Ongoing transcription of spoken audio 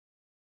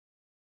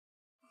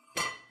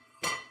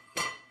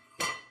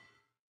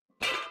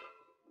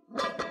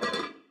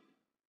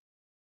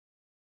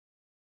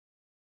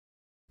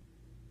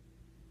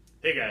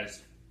Hey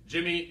guys,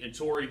 Jimmy and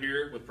Tory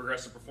here with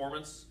Progressive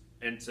Performance,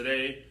 and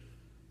today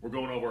we're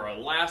going over our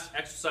last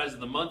exercise of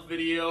the month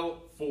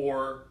video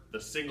for the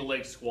single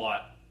leg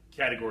squat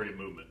category of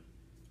movement.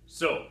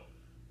 So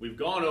we've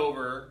gone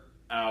over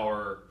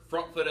our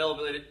front foot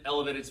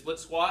elevated split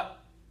squat.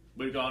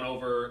 We've gone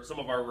over some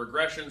of our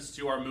regressions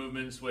to our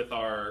movements with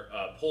our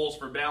pulls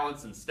for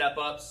balance and step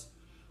ups.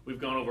 We've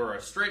gone over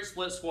our straight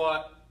split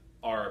squat,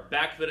 our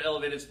back foot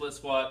elevated split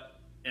squat,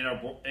 and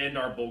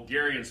our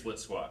Bulgarian split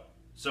squat.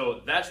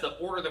 So that's the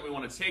order that we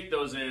want to take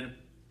those in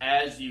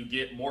as you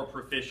get more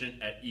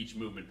proficient at each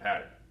movement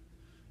pattern.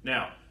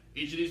 Now,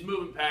 each of these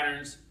movement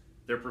patterns,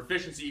 their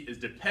proficiency is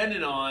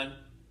dependent on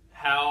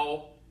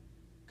how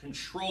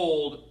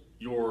controlled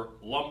your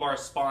lumbar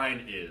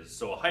spine is.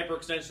 So a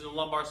hyperextension of the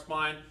lumbar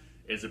spine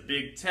is a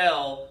big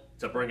tell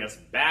to bring us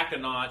back a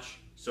notch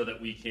so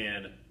that we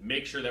can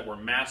make sure that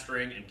we're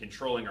mastering and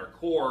controlling our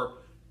core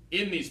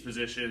in these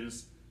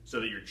positions so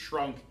that your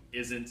trunk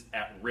isn't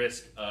at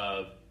risk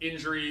of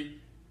injury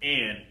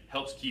and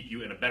helps keep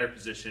you in a better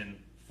position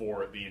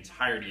for the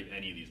entirety of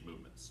any of these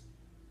movements.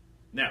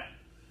 Now,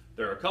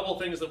 there are a couple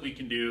things that we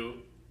can do.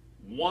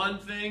 One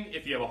thing,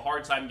 if you have a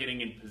hard time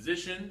getting in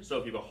position, so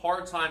if you have a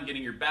hard time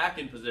getting your back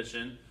in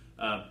position,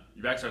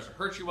 your back starts to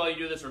hurt you while you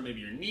do this, or maybe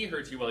your knee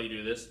hurts you while you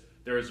do this,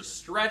 there is a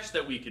stretch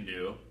that we can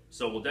do.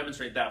 So we'll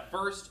demonstrate that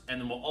first,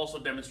 and then we'll also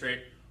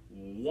demonstrate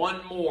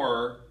one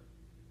more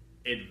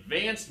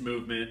advanced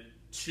movement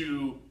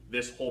to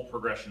this whole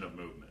progression of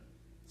movement.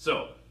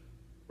 So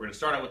we're going to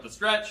start out with the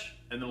stretch,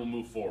 and then we'll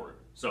move forward.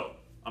 So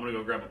I'm going to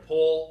go grab a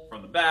pole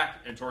from the back,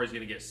 and Tori's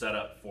going to get set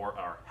up for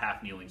our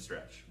half kneeling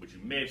stretch, which you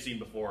may have seen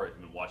before if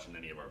you've been watching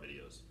any of our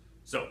videos.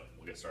 So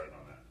we'll get started on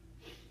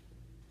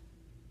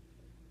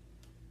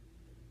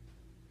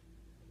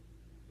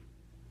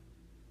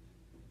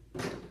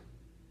that.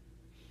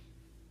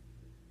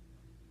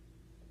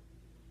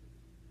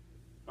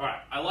 All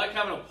right, I like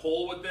having a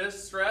pole with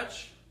this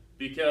stretch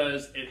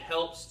because it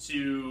helps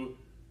to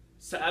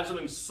have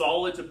something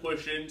solid to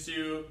push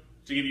into,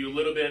 to give you a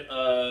little bit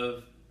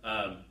of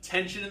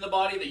tension in the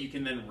body that you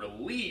can then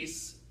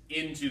release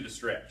into the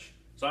stretch.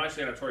 So I'm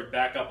actually going to Tori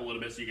back up a little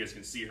bit so you guys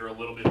can see her a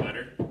little bit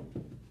better.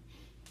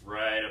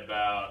 Right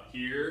about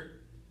here.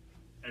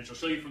 And she'll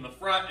show you from the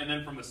front and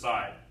then from the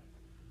side.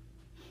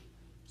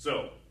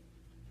 So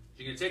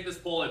she's going to take this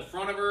pole in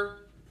front of her,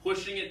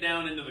 pushing it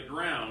down into the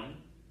ground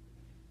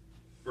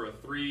for a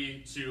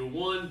 3, 2,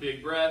 1,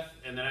 big breath,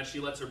 and then as she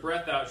lets her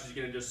breath out, she's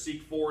going to just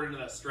seek forward into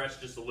that stretch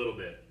just a little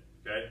bit,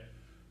 okay?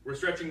 We're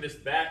stretching this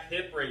back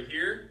hip right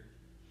here,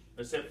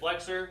 this hip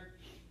flexor.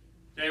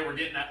 Okay, we're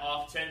getting that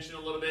off tension a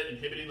little bit,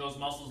 inhibiting those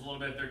muscles a little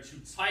bit. If they're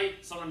too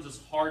tight, sometimes it's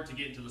hard to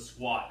get into the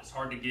squat. It's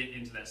hard to get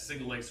into that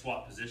single leg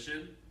squat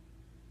position.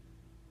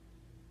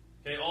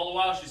 Okay, all the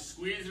while she's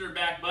squeezing her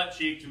back butt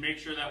cheek to make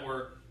sure that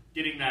we're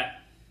getting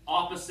that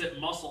opposite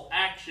muscle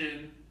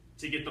action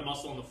to get the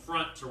muscle in the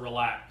front to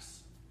relax.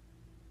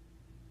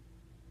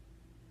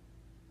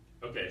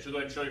 Okay, she'll go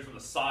ahead and show you from the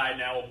side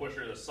now. We'll push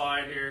her to the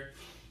side here.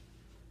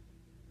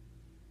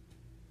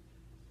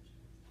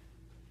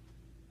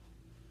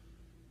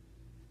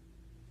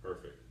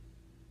 Perfect.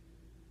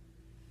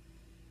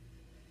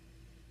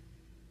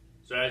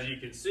 So as you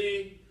can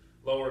see,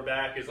 lower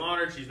back is on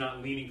her. She's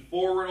not leaning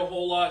forward a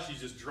whole lot.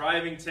 She's just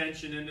driving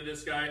tension into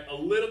this guy. A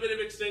little bit of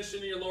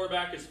extension in your lower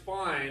back is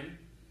fine.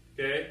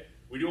 Okay?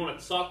 We do want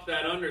to tuck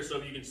that under, so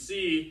if you can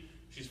see,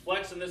 she's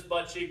flexing this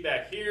butt cheek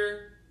back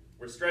here.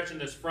 We're stretching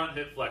this front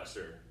hip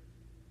flexor.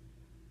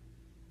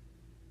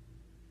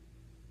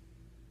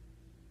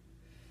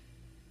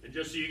 And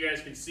just so you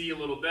guys can see a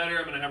little better,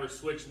 I'm going to have her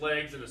switch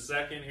legs in a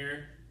second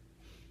here.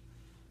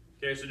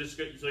 Okay, so just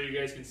so you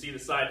guys can see the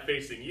side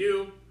facing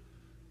you,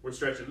 we're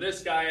stretching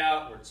this guy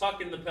out. We're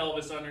tucking the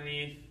pelvis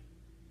underneath,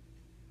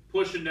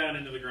 pushing down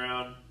into the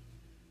ground.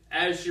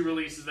 As she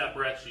releases that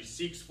breath, she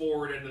seeks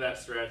forward into that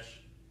stretch,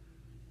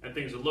 and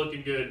things are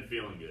looking good and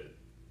feeling good.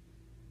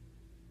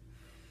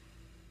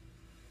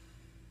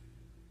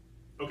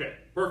 Okay,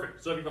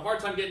 perfect. So if you have a hard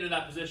time getting into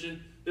that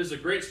position, this is a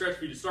great stretch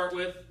for you to start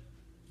with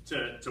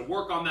to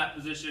work on that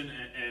position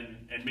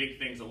and make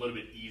things a little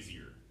bit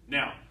easier.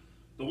 Now,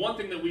 the one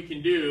thing that we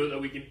can do,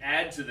 that we can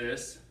add to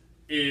this,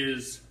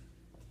 is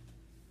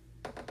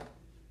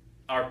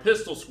our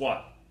pistol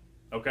squat,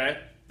 okay?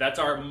 That's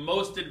our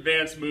most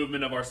advanced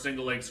movement of our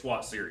single leg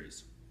squat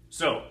series.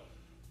 So,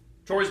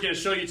 Tori's going to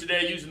show you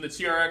today using the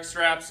TRX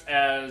straps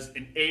as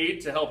an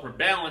aid to help her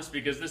balance,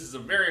 because this is a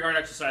very hard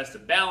exercise to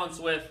balance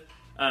with.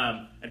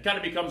 It kind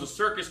of becomes a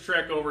circus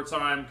trick over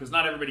time because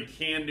not everybody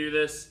can do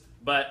this,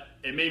 but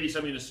it may be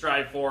something to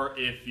strive for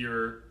if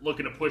you're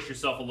looking to push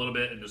yourself a little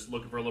bit and just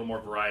looking for a little more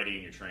variety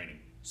in your training.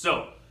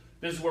 So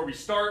this is where we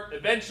start.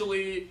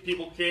 Eventually,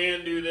 people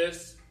can do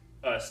this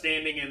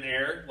standing in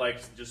air,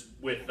 like just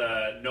with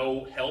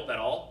no help at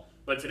all.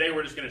 But today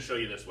we're just going to show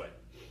you this way.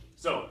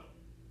 So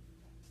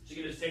you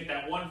can just take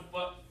that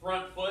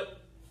front foot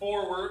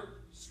forward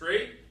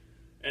straight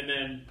and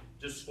then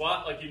just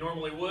squat like you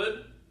normally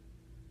would.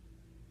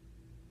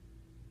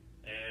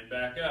 And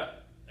back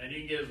up. And you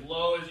can get as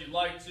low as you'd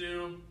like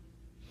to.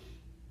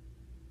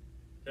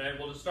 Okay,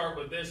 we'll just start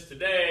with this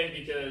today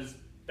because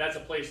that's a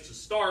place to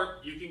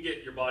start. You can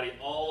get your body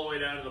all the way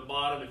down to the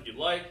bottom if you'd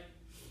like.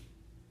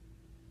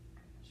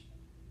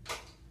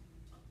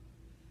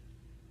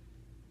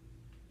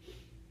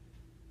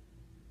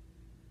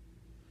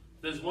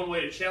 This is one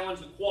way to challenge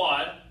the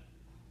quad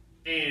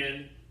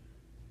and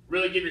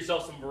really give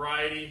yourself some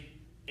variety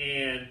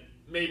and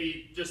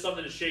maybe just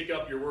something to shake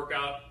up your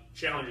workout,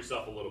 challenge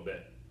yourself a little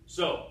bit.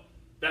 So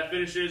that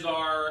finishes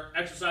our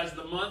exercise of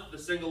the month, the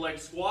single leg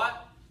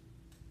squat.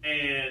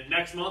 And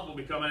next month we'll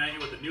be coming at you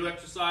with a new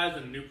exercise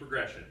and a new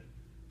progression.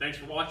 Thanks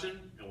for watching,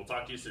 and we'll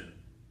talk to you soon.